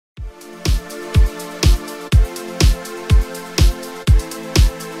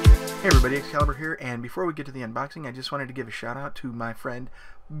Hey everybody, Exalibur here, and before we get to the unboxing, I just wanted to give a shout out to my friend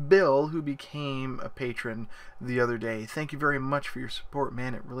Bill, who became a patron the other day. Thank you very much for your support,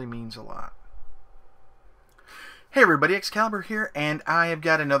 man. It really means a lot. Hey everybody, Exalibur here, and I have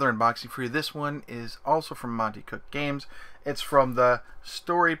got another unboxing for you. This one is also from Monte Cook Games. It's from the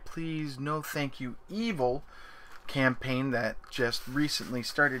Story Please No Thank You Evil campaign that just recently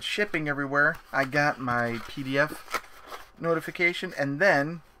started shipping everywhere. I got my PDF notification, and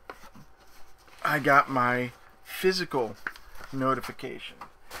then I got my physical notification.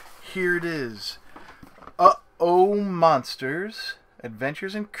 Here it is. Uh-oh Monsters,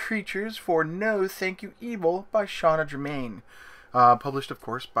 Adventures and Creatures for No Thank You Evil by Shanna Germain. Published, of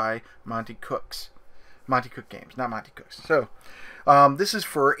course, by Monte Cook Games, not Monte Cooks. So, this is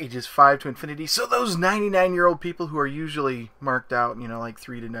for ages 5 to infinity. So those 99-year-old people who are usually marked out, you know, like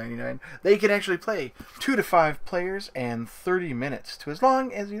 3 to 99, they can actually play 2 to 5 players and 30 minutes to as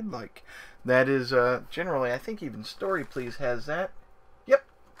long as you'd like. That is, generally, I think even Story Please has that. Yep,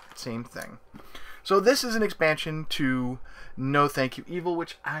 same thing. So this is an expansion to No Thank You Evil,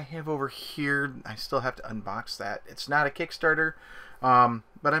 which I have over here. I still have to unbox that. It's not a Kickstarter,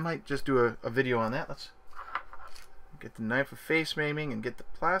 but I might just do a video on that. Let's get the knife of face maiming and get the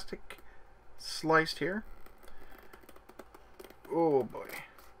plastic sliced here. Oh boy.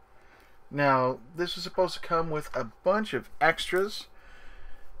 Now, this is supposed to come with a bunch of extras,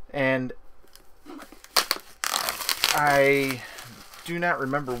 and I do not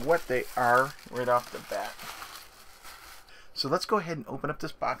remember what they are right off the bat. So let's go ahead and open up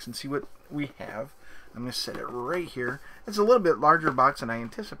this box and see what we have. I'm going to set it right here. It's a little bit larger box than I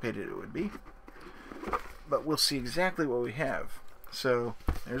anticipated it would be, but we'll see exactly what we have. So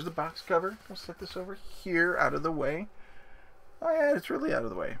there's the box cover. We'll set this over here out of the way. Oh yeah, it's really out of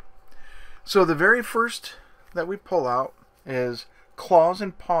the way. So the very first that we pull out is Claws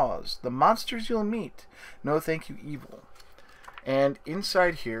and Paws, the monsters you'll meet. No Thank You Evil. And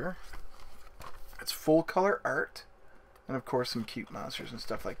inside here, it's full color art, and of course some cute monsters and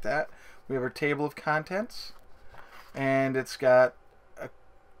stuff like that. We have our table of contents, and it's got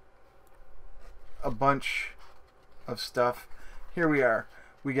a bunch of stuff. Here we are.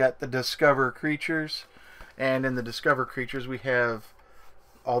 We got the Discover Creatures, and in the Discover Creatures we have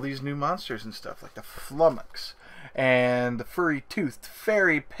all these new monsters and stuff, like the Flummox and the Furry-Toothed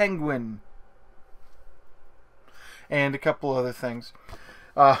Fairy Penguin, and a couple other things.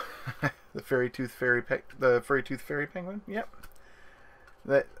 The Furry-Toothed Fairy Penguin. Yep.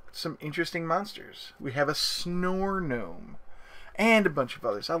 Some interesting monsters. We have a Snore Gnome and a bunch of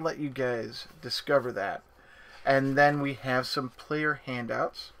others. I'll let you guys discover that. And then we have some player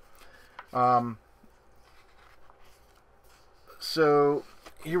handouts. So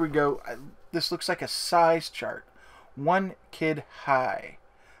here we go. This looks like a size chart. 1 kid high,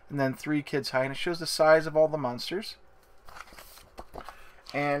 and then 3 kids high, and it shows the size of all the monsters.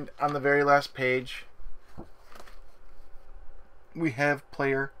 And on the very last page, we have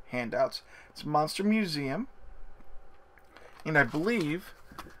player handouts. It's Monster Museum, and I believe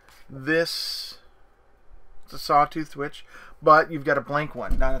this is a Sawtooth Witch, but you've got a blank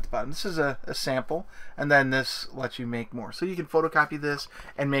one down at the bottom. This is a sample, and then this lets you make more. So you can photocopy this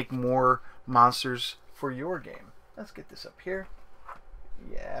and make more monsters for your game. Let's get this up here.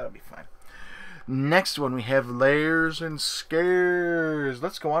 Yeah, that'll be fine. Next one, we have Layers and Scares.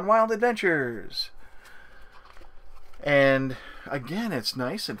 Let's go on wild adventures. And again, it's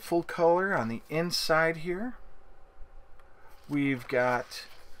nice and full color on the inside here. We've got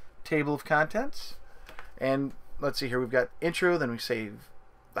table of contents, and let's see here, we've got intro, then we save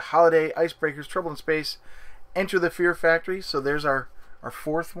the holiday, icebreakers, trouble in space, enter the fear factory. So there's our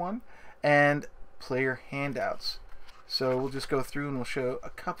 4th one, and player handouts. So we'll just go through and we'll show a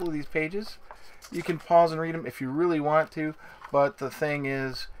couple of these pages. You can pause and read them if you really want to, but the thing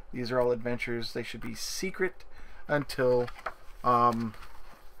is, these are all adventures. They should be secret until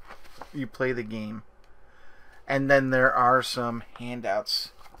you play the game. And then there are some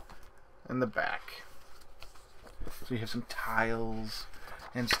handouts in the back. So you have some tiles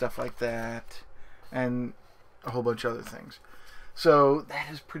and stuff like that, and a whole bunch of other things. So that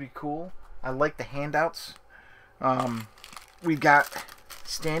is pretty cool. I like the handouts. We've got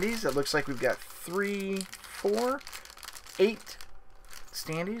standees. It looks like we've got 3, 4, 8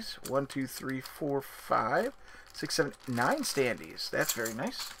 standees. 1, 2, 3, 4, 5, 6, 7, 9 standees. That's very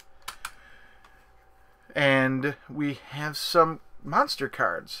nice. And we have some monster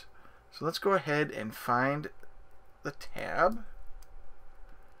cards. So let's go ahead and find the tab.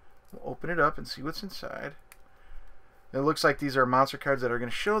 We'll open it up and see what's inside. It looks like these are monster cards that are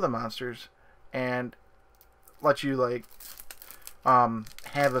going to show the monsters and let you like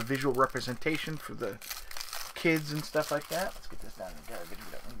have a visual representation for the kids and stuff like that. Let's get this down in the garbage.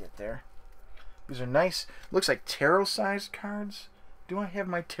 We get there. These are nice. Looks like tarot-sized cards. Do I have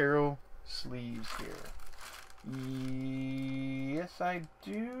my tarot sleeves here? Yes, I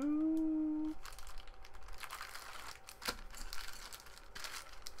do.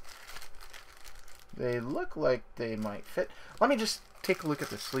 They look like they might fit. Let me just take a look at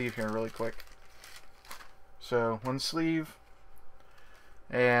the sleeve here really quick. So, one sleeve.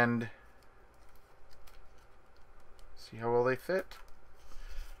 And see how well they fit?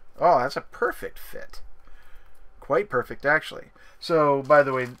 Oh, that's a perfect fit. Quite perfect, actually. So, by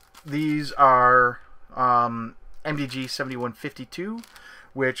the way, these are MDG-7152,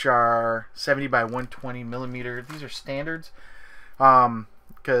 which are 70 by 120 millimeter. These are standards,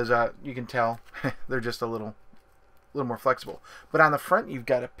 because you can tell they're just a little more flexible. But on the front, you've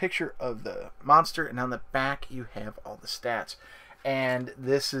got a picture of the monster, and on the back, you have all the stats. And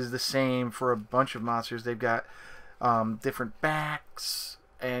this is the same for a bunch of monsters. They've got different backs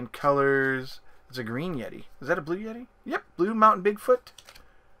and colors. It's a green Yeti. Is that a blue Yeti? Yep, blue Mountain Bigfoot.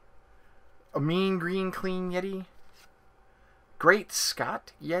 A mean green clean Yeti. Great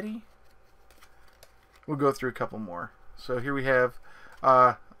Scott Yeti. We'll go through a couple more. So here we have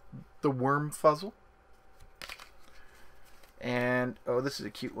the Worm Fuzzle. And, oh, this is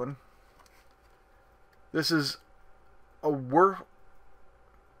a cute one. This is a Wolpertinger?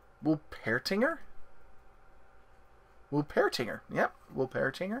 Wolpertinger. Yep,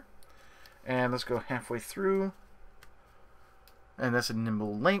 Wolpertinger. And let's go halfway through. And that's a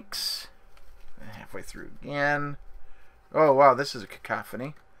Nimble Lynx. And halfway through again. Oh, wow, this is a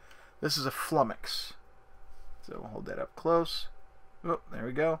cacophony. This is a Flummox. So we'll hold that up close. Oh, there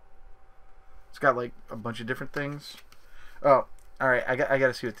we go. It's got like a bunch of different things. Oh, alright, I got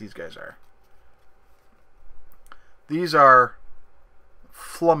to see what these guys are. These are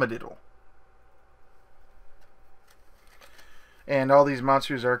Flummadiddle. And all these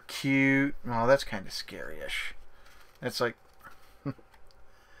monsters are cute. Oh, that's kind of scary-ish. That's like...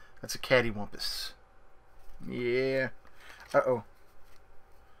 that's a Cattywampus. Yeah. Uh-oh.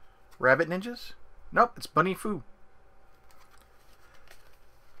 Rabbit Ninjas? Nope, it's Bunny Foo.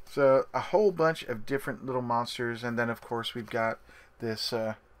 So, a whole bunch of different little monsters. And then, of course, we've got this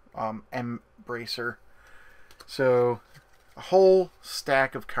Embracer. So, a whole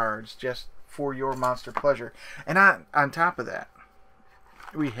stack of cards just for your monster pleasure. And on top of that,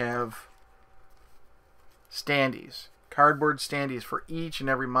 we have standees. Cardboard standees for each and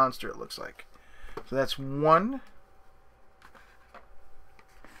every monster, it looks like. So that's one.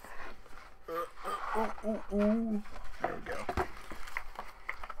 There we go.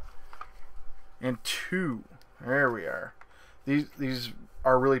 And two. There we are. These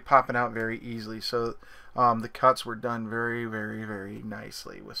are really popping out very easily. So the cuts were done very, very, very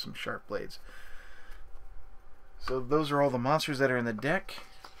nicely with some sharp blades. So those are all the monsters that are in the deck.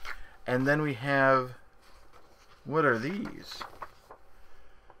 And then we have... what are these?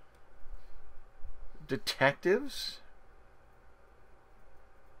 Detectives?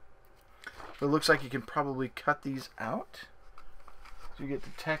 It looks like you can probably cut these out. So you get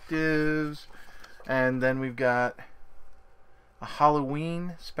detectives, and then we've got a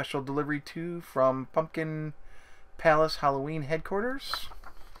Halloween special delivery 2 from Pumpkin Palace Halloween headquarters.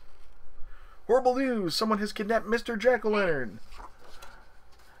 Horrible news! Someone has kidnapped Mr. Jack-o'-lantern.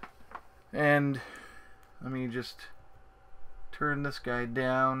 And let me just turn this guy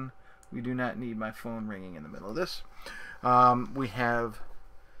down. We do not need my phone ringing in the middle of this. We have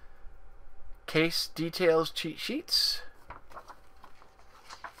case details cheat sheets.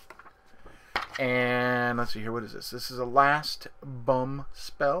 And let's see here, what is this? This is a last bum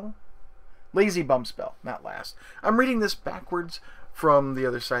spell. Lazy bum spell, not last. I'm reading this backwards from the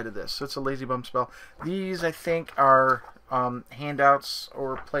other side of this. So it's a lazy bum spell. These, I think, are handouts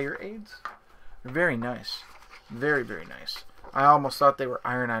or player aids. They're very nice. Very, very nice. I almost thought they were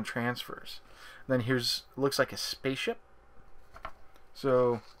iron-on transfers. Then here's, looks like a spaceship.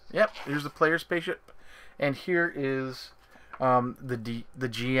 So, yep, here's the player spaceship. And here is the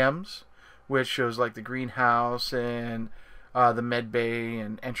GMs, which shows like the greenhouse and the med bay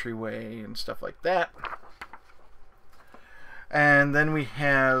and entryway and stuff like that. And then we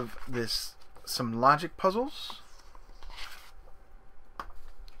have some logic puzzles.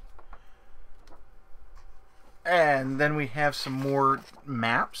 And then we have some more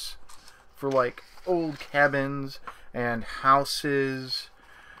maps for like old cabins and houses,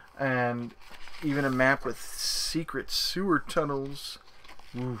 and even a map with secret sewer tunnels.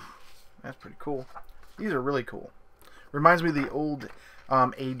 Ooh, that's pretty cool. These are really cool. Reminds me of the old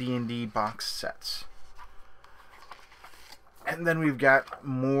AD&D box sets. And then we've got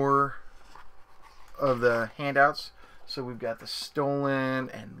more of the handouts. So we've got the Stolen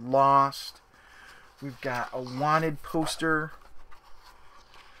and Lost. We've got a Wanted poster.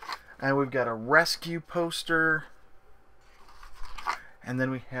 And we've got a Rescue poster. And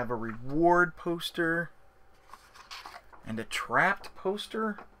then we have a Reward poster. And a Trapped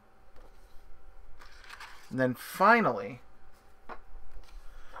poster. And then finally,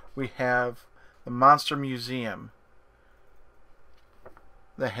 we have the Monster Museum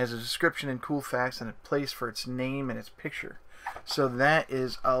that has a description and cool facts and a place for its name and its picture. So that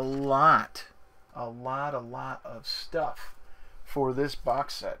is a lot of stuff for this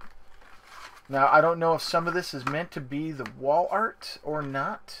box set. Now, I don't know if some of this is meant to be the wall art or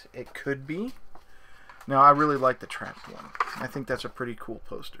not. It could be. Now, I really like the Trapped one. I think that's a pretty cool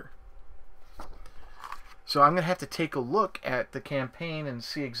poster. So I'm going to have to take a look at the campaign and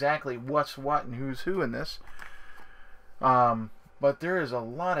see exactly what's what and who's who in this. But there is a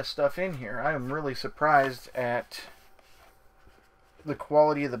lot of stuff in here. I am really surprised at the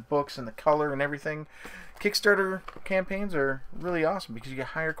quality of the books and the color and everything. Kickstarter campaigns are really awesome because you get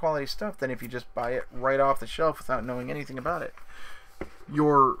higher quality stuff than if you just buy it right off the shelf without knowing anything about it.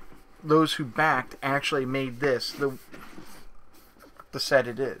 Those who backed actually made this the set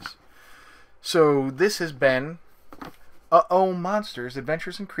it is. So this has been Uh-Oh Monsters,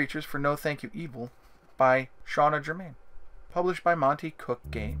 Adventures and Creatures for No Thank You Evil by Shanna Germain, published by Monte Cook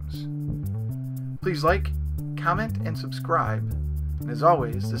Games. Please like, comment, and subscribe. And as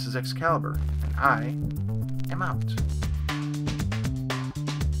always, this is Excalibur, and I am out.